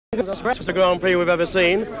It's the best Grand Prix we've ever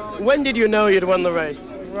seen. When did you know you'd won the race?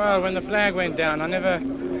 Well, when the flag went down. I never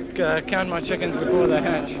count my chickens before they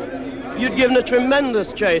hatch. You'd given a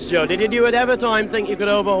tremendous chase, Jody. Did you at ever time think you could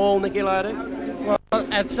overhaul Nicky Lauda? Well,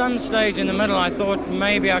 at some stage in the middle I thought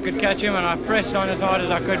maybe I could catch him, and I pressed on as hard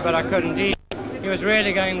as I could, but I couldn't. He was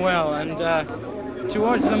really going well, and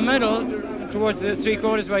towards the middle, towards the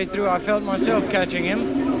three-quarters way through, I felt myself catching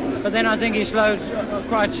him, but then I think he slowed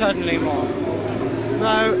quite suddenly more.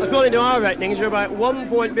 Now, according to our reckonings, you're about 1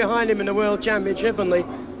 point behind him in the World Championship, and the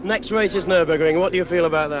next race is Nürburgring. What do you feel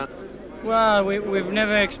about that? Well, we've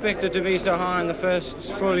never expected to be so high in the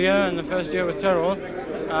first full year, and the first year with Tyrrell.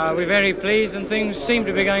 We're very pleased, and things seem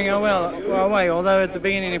to be going our way, although at the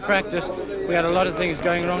beginning of practice we had a lot of things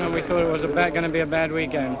going wrong and we thought it was going to be a bad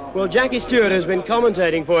weekend. Well, Jackie Stewart, who's been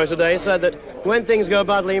commentating for us today, said that when things go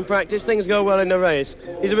badly in practice, things go well in the race.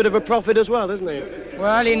 He's a bit of a prophet as well, isn't he?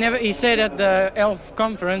 Well, he said at the ELF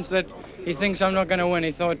conference that he thinks I'm not going to win.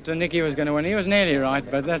 He thought Nicky was going to win. He was nearly right,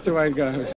 but that's the way it goes.